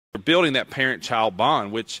building that parent-child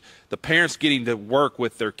bond, which the parents getting to work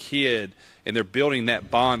with their kid, and they're building that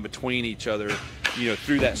bond between each other,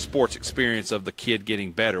 through that sports experience of the kid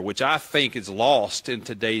getting better, which I think is lost in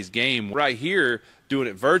today's game. Right here, doing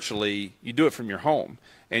it virtually, you do it from your home,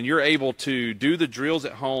 and you're able to do the drills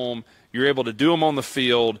at home. You're able to do them on the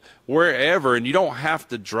field, wherever, and you don't have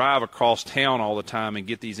to drive across town all the time and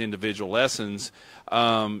get these individual lessons.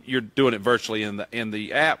 You're doing it virtually in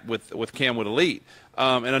the app with Camwood Elite.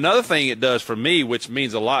 And another thing it does for me, which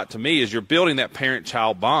means a lot to me, is you're building that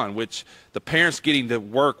parent-child bond, which the parents getting to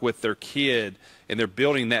work with their kid, and they're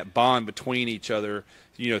building that bond between each other,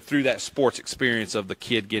 through that sports experience of the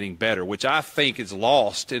kid getting better, which I think is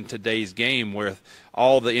lost in today's game with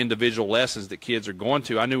all the individual lessons that kids are going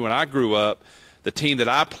to. I knew when I grew up, the team that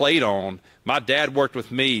I played on, my dad worked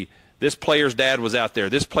with me. This player's dad was out there.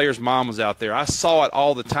 This player's mom was out there. I saw it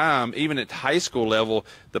all the time, even at high school level.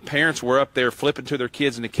 The parents were up there flipping to their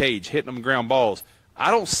kids in the cage, hitting them ground balls.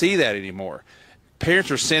 I don't see that anymore.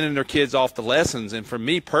 Parents are sending their kids off to lessons, and for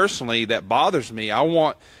me personally, that bothers me. I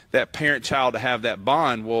want that parent-child to have that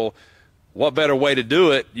bond. Well, what better way to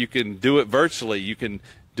do it? You can do it virtually. You can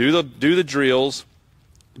do the drills,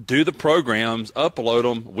 do the programs, upload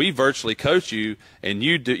them. We virtually coach you, and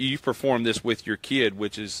you perform this with your kid,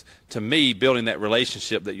 which is, to me, building that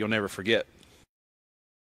relationship that you'll never forget.